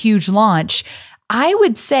big, huge launch. I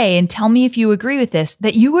would say, and tell me if you agree with this,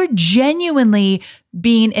 that you were genuinely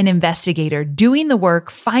being an investigator, doing the work,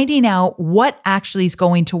 finding out what actually is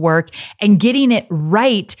going to work and getting it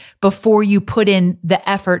right before you put in the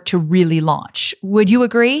effort to really launch. Would you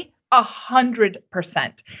agree?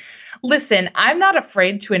 100%. Listen, I'm not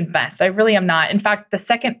afraid to invest. I really am not. In fact, the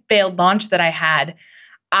second failed launch that I had,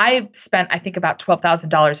 I spent, I think, about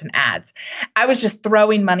 $12,000 in ads. I was just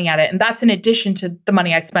throwing money at it. And that's in addition to the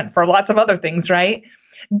money I spent for lots of other things, right?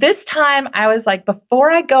 This time I was like, before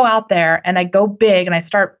I go out there and I go big and I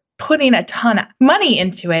start putting a ton of money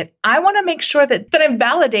into it, I want to make sure that I'm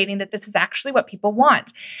validating that this is actually what people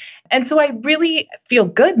want. And so I really feel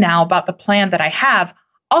good now about the plan that I have.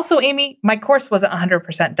 Also, Amy, my course wasn't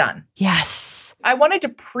 100% done. Yes. I wanted to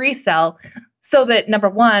pre-sell so that number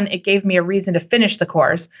one, it gave me a reason to finish the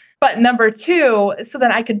course. But number two, so that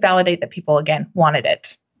I could validate that people, again, wanted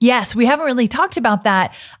it. Yes, we haven't really talked about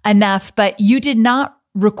that enough, but you did not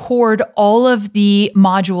record all of the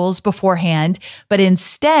modules beforehand, but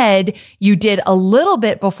instead you did a little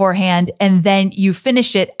bit beforehand and then you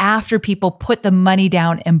finished it after people put the money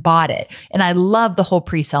down and bought it. And I love the whole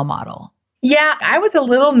pre-sale model. Yeah, I was a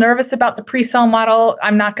little nervous about the pre-sale model.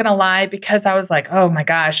 I'm not going to lie, because I was like, oh my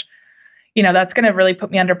gosh, that's going to really put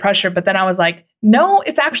me under pressure. But then I was like, no,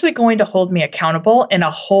 it's actually going to hold me accountable in a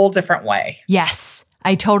whole different way. Yes,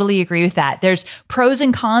 I totally agree with that. There's pros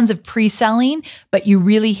and cons of pre-selling, but you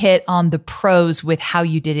really hit on the pros with how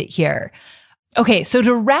you did it here. Okay, so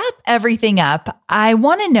to wrap everything up, I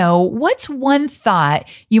want to know what's one thought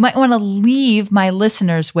you might want to leave my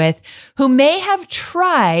listeners with who may have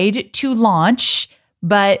tried to launch,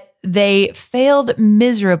 but they failed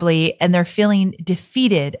miserably and they're feeling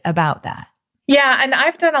defeated about that. Yeah, and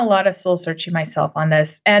I've done a lot of soul searching myself on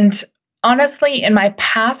this. And honestly, in my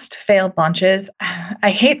past failed launches, I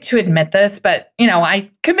hate to admit this, but I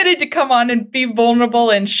committed to come on and be vulnerable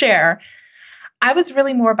and share. I was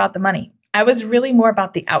really more about the money. I was really more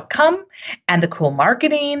about the outcome and the cool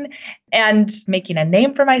marketing and making a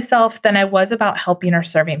name for myself than I was about helping or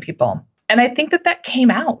serving people. And I think that came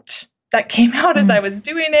out. That came out as I was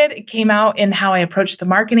doing it. It came out in how I approached the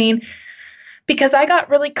marketing, because I got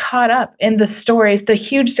really caught up in the stories, the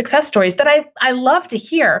huge success stories that I love to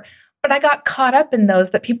hear, but I got caught up in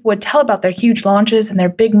those that people would tell about their huge launches and their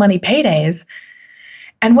big money paydays.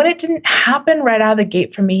 And when it didn't happen right out of the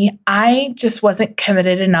gate for me, I just wasn't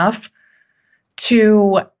committed enough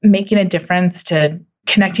to making a difference, to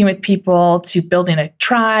connecting with people, to building a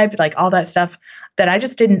tribe, like all that stuff, that I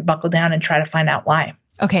just didn't buckle down and try to find out why.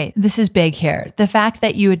 Okay, this is big here. The fact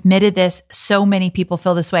that you admitted this, so many people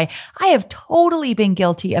feel this way. I have totally been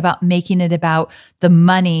guilty about making it about the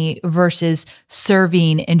money versus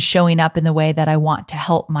serving and showing up in the way that I want to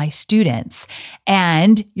help my students.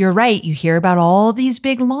 And you're right. You hear about all these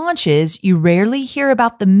big launches. You rarely hear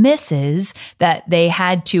about the misses that they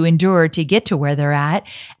had to endure to get to where they're at.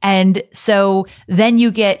 And so then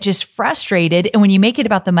you get just frustrated. And when you make it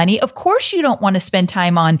about the money, of course you don't want to spend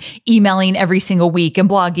time on emailing every single week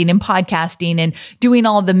and blogging and podcasting and doing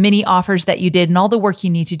all the mini offers that you did and all the work you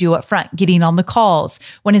need to do up front, getting on the calls.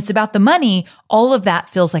 When it's about the money, all of that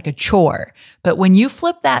feels like a chore. But when you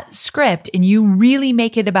flip that script and you really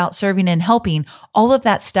make it about serving and helping, all of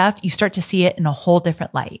that stuff, you start to see it in a whole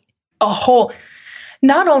different light.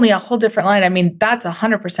 Not only a whole different light, I mean, that's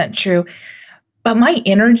 100% true, but my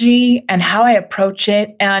energy and how I approach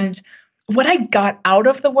it and what I got out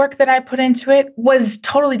of the work that I put into it was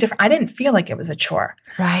totally different. I didn't feel like it was a chore.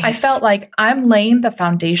 Right. I felt like I'm laying the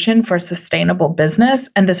foundation for a sustainable business,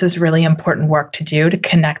 and this is really important work to do to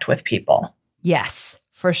connect with people. Yes,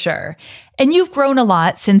 for sure. And you've grown a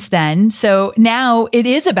lot since then. So now it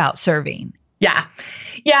is about serving. Yeah.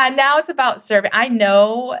 Now it's about serving. I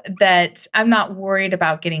know that I'm not worried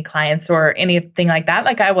about getting clients or anything like that,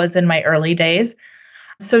 like I was in my early days.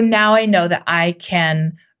 So now I know that I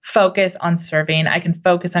can focus on serving. I can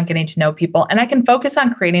focus on getting to know people, and I can focus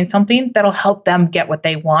on creating something that'll help them get what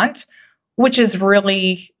they want, which is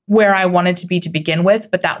really where I wanted to be to begin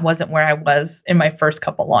with, but that wasn't where I was in my first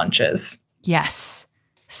couple launches. Yes.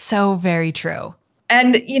 So very true.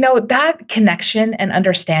 And, that connection and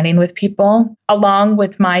understanding with people, along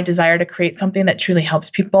with my desire to create something that truly helps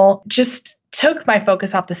people, just took my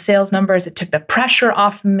focus off the sales numbers. It took the pressure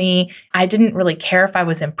off of me. I didn't really care if I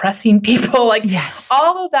was impressing people.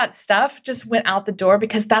 All of that stuff just went out the door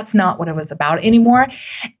because that's not what it was about anymore.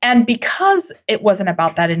 And because it wasn't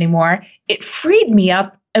about that anymore, it freed me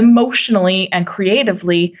up emotionally and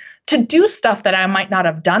creatively to do stuff that I might not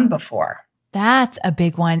have done before. That's a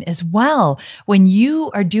big one as well. When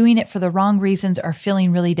you are doing it for the wrong reasons or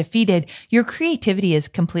feeling really defeated, your creativity is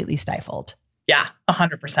completely stifled. Yeah,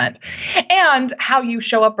 100%. And how you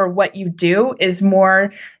show up or what you do is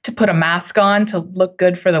more to put a mask on to look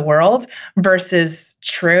good for the world versus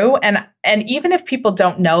true. And even if people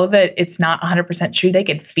don't know that it's not 100% true, they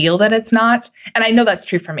can feel that it's not. And I know that's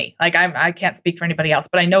true for me. I can't speak for anybody else,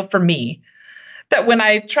 but I know for me that when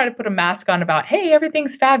I try to put a mask on about, hey,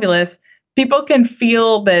 everything's fabulous, people can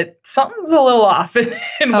feel that something's a little off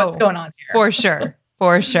in what's going on here. For sure.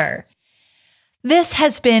 For sure. This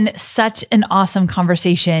has been such an awesome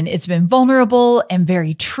conversation. It's been vulnerable and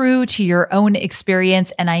very true to your own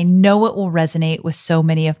experience, and I know it will resonate with so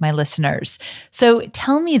many of my listeners. So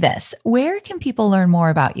tell me this, where can people learn more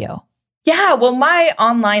about you? Yeah, well, my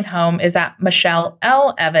online home is at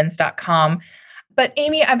michellelevans.com. But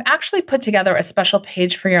Amy, I've actually put together a special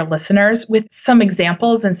page for your listeners with some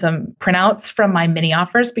examples and some printouts from my mini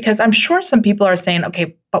offers, because I'm sure some people are saying,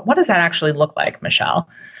 okay, but what does that actually look like, Michelle?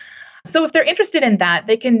 So if they're interested in that,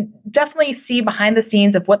 they can definitely see behind the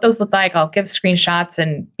scenes of what those look like. I'll give screenshots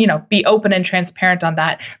and, be open and transparent on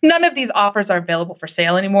that. None of these offers are available for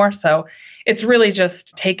sale anymore. So it's really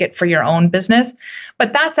just take it for your own business.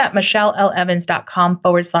 But that's at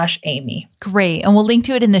michellelevans.com/Amy. Great. And we'll link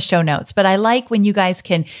to it in the show notes. But I like when you guys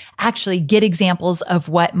can actually get examples of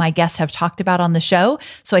what my guests have talked about on the show.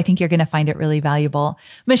 So I think you're going to find it really valuable.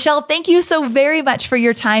 Michelle, thank you so very much for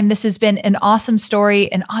your time. This has been an awesome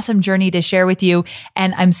story, an awesome journey to share with you.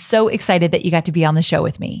 And I'm so excited that you got to be on the show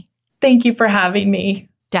with me. Thank you for having me.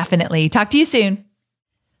 Definitely. Talk to you soon.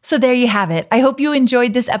 So there you have it. I hope you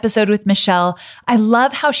enjoyed this episode with Michelle. I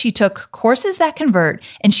love how she took courses that convert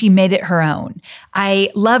and she made it her own. I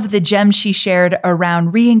love the gems she shared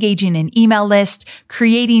around re-engaging an email list,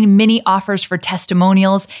 creating mini offers for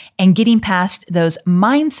testimonials, and getting past those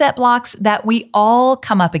mindset blocks that we all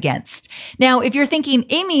come up against. Now, if you're thinking,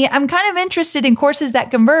 Amy, I'm kind of interested in courses that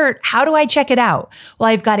convert, how do I check it out? Well,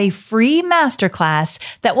 I've got a free masterclass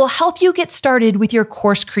that will help you get started with your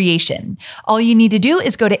course creation. All you need to do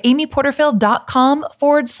is go to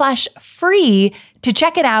amyporterfield.com/free to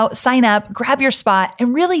check it out, sign up, grab your spot,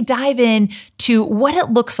 and really dive in to what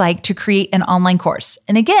it looks like to create an online course.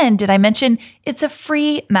 And again, did I mention it's a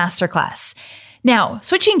free masterclass? Now,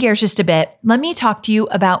 switching gears just a bit, let me talk to you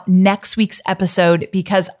about next week's episode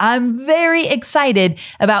because I'm very excited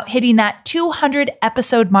about hitting that 200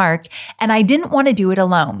 episode mark, and I didn't want to do it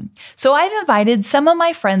alone. So I've invited some of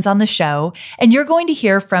my friends on the show, and you're going to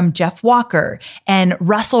hear from Jeff Walker and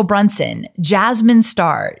Russell Brunson, Jasmine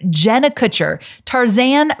Starr, Jenna Kutcher,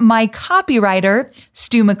 Tarzan, my copywriter,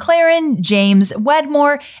 Stu McLaren, James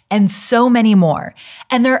Wedmore, and so many more.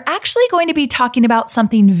 And they're actually going to be talking about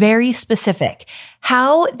something very specific.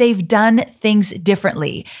 How they've done things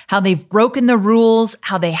differently, how they've broken the rules,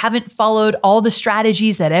 how they haven't followed all the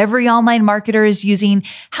strategies that every online marketer is using,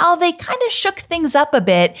 how they kind of shook things up a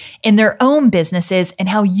bit in their own businesses, and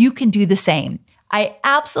how you can do the same. I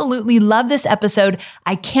absolutely love this episode.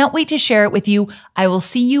 I can't wait to share it with you. I will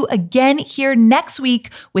see you again here next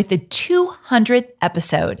week with the 200th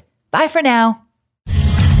episode. Bye for now.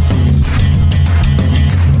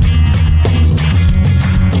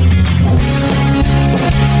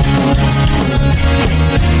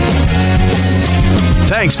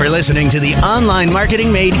 Thanks for listening to the Online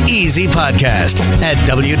Marketing Made Easy podcast at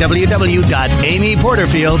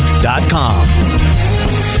www.amyporterfield.com.